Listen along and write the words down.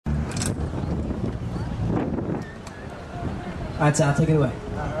right, Sal, take it away.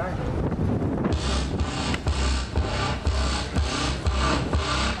 Alright.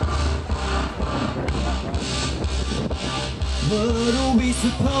 What are we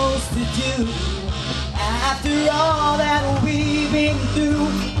supposed to do after all that we've been through?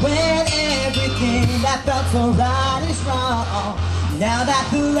 When everything that felt so right is wrong, now that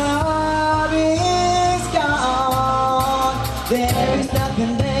the love is gone, there is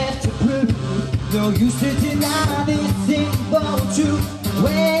nothing left to prove. No use to deny this simple truth.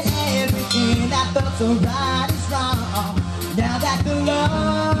 When everything that felt so right is wrong, now that the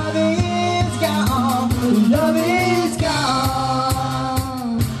love is gone, the love is gone.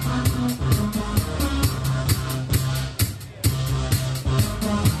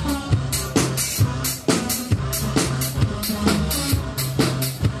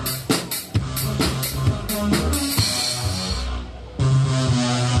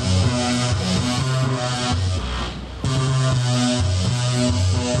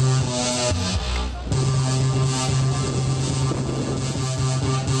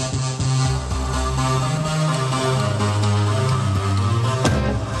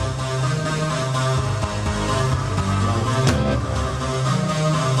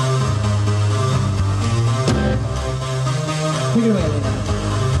 Take it away, Lena.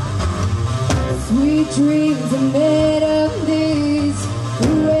 Sweet dreams are made of these.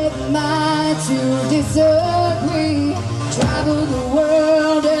 Who am I to disagree? Travel the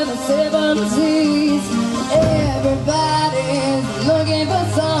world in the 7 seas. Everybody's looking for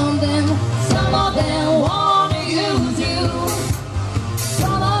something. Some of them wanna use you.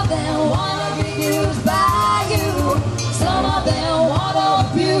 Some of them wanna be used by you. Some of them wanna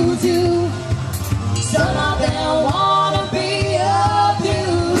abuse you. Some of them wanna be abused.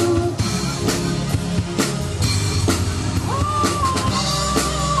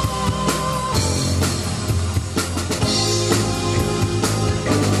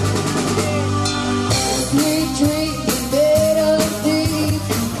 Sweet dreams are made of these.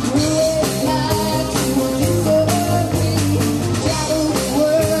 Who am I to disagree? Travel the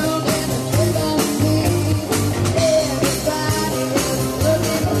world in the 7 seas. Everybody is looking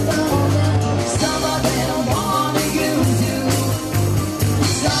for something. Some of them wanna use you. Some of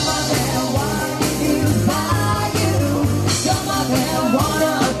them wanna be used by you. Some of them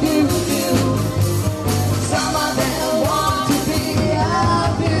wanna abuse you. Some of them want to be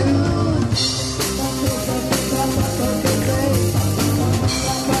abused.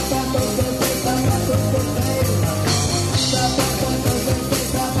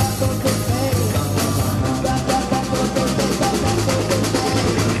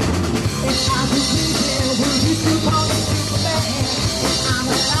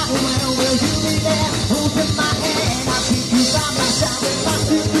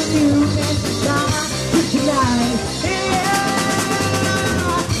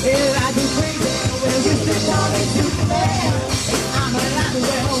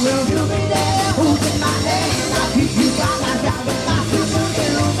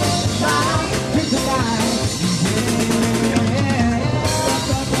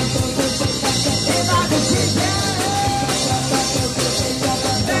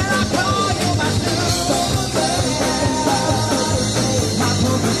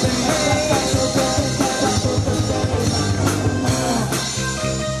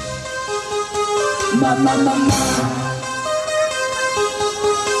 Ma